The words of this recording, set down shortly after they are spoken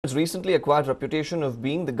Has recently acquired reputation of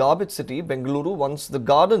being the garbage city. Bengaluru, once the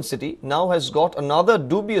garden city, now has got another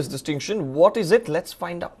dubious distinction. What is it? Let's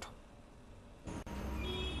find out.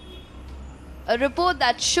 A report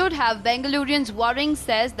that should have Bengalurians worrying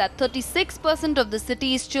says that 36% of the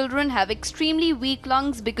city's children have extremely weak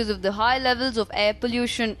lungs because of the high levels of air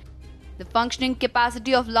pollution. The functioning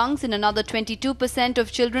capacity of lungs in another 22%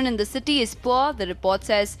 of children in the city is poor, the report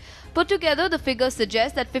says. Put together, the figures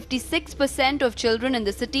suggest that 56% of children in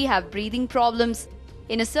the city have breathing problems.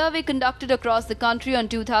 In a survey conducted across the country on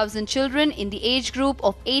 2,000 children in the age group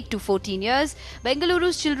of 8 to 14 years,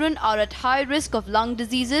 Bengaluru's children are at high risk of lung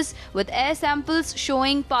diseases, with air samples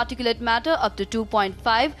showing particulate matter up to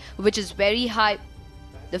 2.5, which is very high.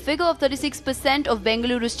 The figure of 36% of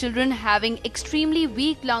Bengaluru's children having extremely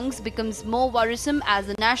weak lungs becomes more worrisome as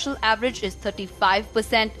the national average is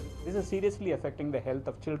 35%. This is seriously affecting the health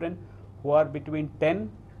of children who are between 10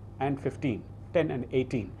 and 15, 10 and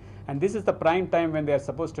 18. And this is the prime time when they are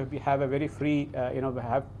supposed to have a very free,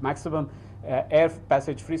 have maximum air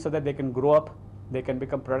passage free so that they can grow up, they can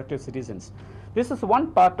become productive citizens. This is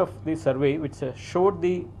one part of the survey which showed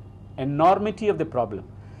the enormity of the problem.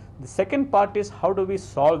 The second part is how do we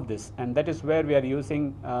solve this, and that is where we are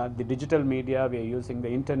using the digital media, we are using the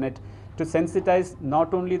internet to sensitize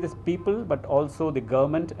not only the people but also the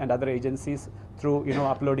government and other agencies through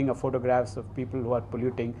uploading of photographs of people who are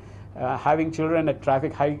polluting, having children at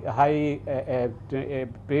traffic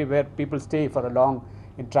where people stay for a long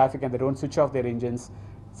in traffic and they don't switch off their engines,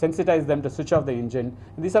 sensitize them to switch off the engine.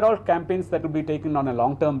 And these are all campaigns that will be taken on a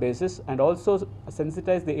long-term basis, and also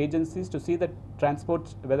sensitize the agencies to see that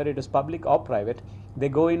transport, whether it is public or private, they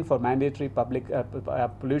go in for mandatory public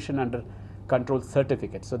pollution under control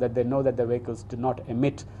certificates so that they know that the vehicles do not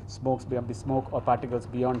emit smoke or particles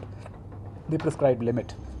beyond the prescribed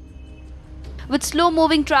limit. With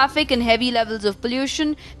slow-moving traffic and heavy levels of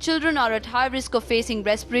pollution, children are at high risk of facing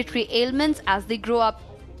respiratory ailments as they grow up.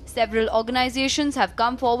 Several organizations have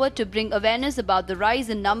come forward to bring awareness about the rise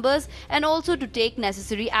in numbers and also to take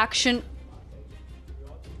necessary action.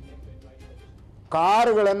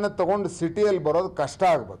 ಕಾರುಗಳನ್ನು ತಗೊಂಡು ಸಿಟಿಯಲ್ಲಿ ಬರೋದು ಕಷ್ಟ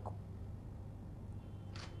ಆಗಬೇಕು.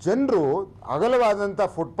 ಜನರು ಅಗಲವಾದಂಥ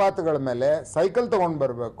ಫುಟ್ಪಾತ್ಗಳ ಮೇಲೆ cycle ತಗೊಂಡು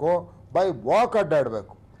ಬರಬೇಕು, ಬೈ ವಾಕ್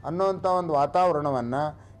ಅಡ್ಡಾಡಬೇಕು ಅನ್ನೋಂಥ ಒಂದು ವಾತಾವರಣವನ್ನು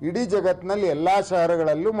ಇಡೀ ಜಗತ್ತಿನಲ್ಲಿ ಎಲ್ಲ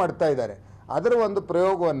ಶಹರಗಳಲ್ಲೂ ಮಾಡ್ತಾ ಇದ್ದಾರೆ. ಅದರ ಒಂದು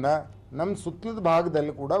ಪ್ರಯೋಗವನ್ನು ನಮ್ಮ ಸುತ್ತಲದ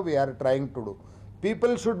ಭಾಗದಲ್ಲಿ ಕೂಡ we are trying to do.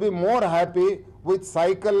 People should be more happy with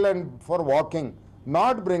cycle and for walking,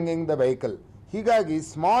 not bringing the vehicle. ಹೀಗಾಗಿ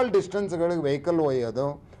ಸ್ಮಾಲ್ ಡಿಸ್ಟೆನ್ಸ್ಗಳಿಗೆ ವೆಹಿಕಲ್ ಒಯ್ಯೋದು,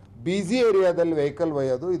 ಬ್ಯುಸಿ ಏರಿಯಾದಲ್ಲಿ ವೆಹಿಕಲ್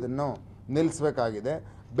ಒಯ್ಯೋದು ಇದನ್ನು ನಿಲ್ಲಿಸಬೇಕಾಗಿದೆ.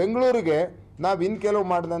 ಬೆಂಗಳೂರಿಗೆ ನಾವು ಇನ್ನು ಕೆಲವು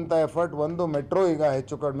ಮಾಡಿದಂಥ ಎಫರ್ಟ್, ಒಂದು ಮೆಟ್ರೋ ಈಗ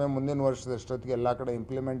ಹೆಚ್ಚು ಕಡಿಮೆ ಮುಂದಿನ ವರ್ಷದಷ್ಟೊತ್ತಿಗೆ ಎಲ್ಲ ಕಡೆ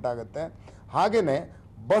ಇಂಪ್ಲಿಮೆಂಟ್ ಆಗುತ್ತೆ. ಹಾಗೆಯೇ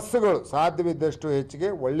ಬಸ್ಸುಗಳು ಸಾಧ್ಯವಿದ್ದಷ್ಟು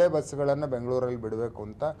ಹೆಚ್ಚಿಗೆ ಒಳ್ಳೆ ಬಸ್ಸುಗಳನ್ನು ಬೆಂಗಳೂರಲ್ಲಿ ಬಿಡಬೇಕು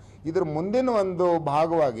ಅಂತ. ಇದ್ರ ಮುಂದಿನ ಒಂದು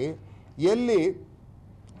ಭಾಗವಾಗಿ ಎಲ್ಲಿ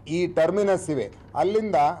ಈ ಟರ್ಮಿನಸ್ ಇವೆ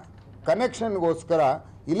ಅಲ್ಲಿಂದ ಕನೆಕ್ಷನ್ಗೋಸ್ಕರ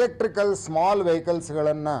ಇಲೆಕ್ಟ್ರಿಕಲ್ ಸ್ಮಾಲ್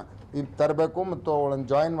ವೆಹಿಕಲ್ಸ್ಗಳನ್ನು ತರಬೇಕು ಮತ್ತು ಅವುಗಳನ್ನು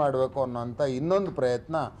ಜಾಯಿನ್ ಮಾಡಬೇಕು ಅನ್ನೋಂಥ ಇನ್ನೊಂದು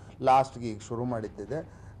ಪ್ರಯತ್ನ ಲಾಸ್ಟ್ಗೆ ಈಗ ಶುರು ಮಾಡಿದ್ದಿದೆ.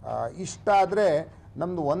 ಇಷ್ಟಾದರೆ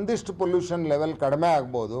ನಮ್ಮದು ಒಂದಿಷ್ಟು ಪೊಲ್ಯೂಷನ್ ಲೆವೆಲ್ ಕಡಿಮೆ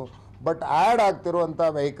ಆಗ್ಬೋದು. ಬಟ್ ಆ್ಯಡ್ ಆಗ್ತಿರುವಂಥ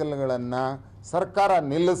ವೆಹಿಕಲ್ಗಳನ್ನು ಸರ್ಕಾರ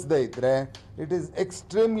ನಿಲ್ಲಿಸದೇ ಇದ್ದರೆ it is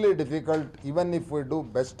extremely difficult even if we do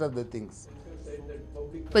best of the things.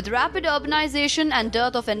 With rapid urbanization and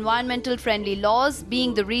dearth of environmental-friendly laws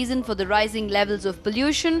being the reason for the rising levels of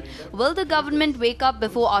pollution, will the government wake up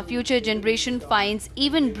before our future generation finds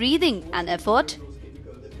even breathing an effort?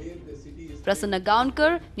 Prasanna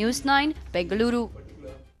Gaunkar, News 9, Bengaluru.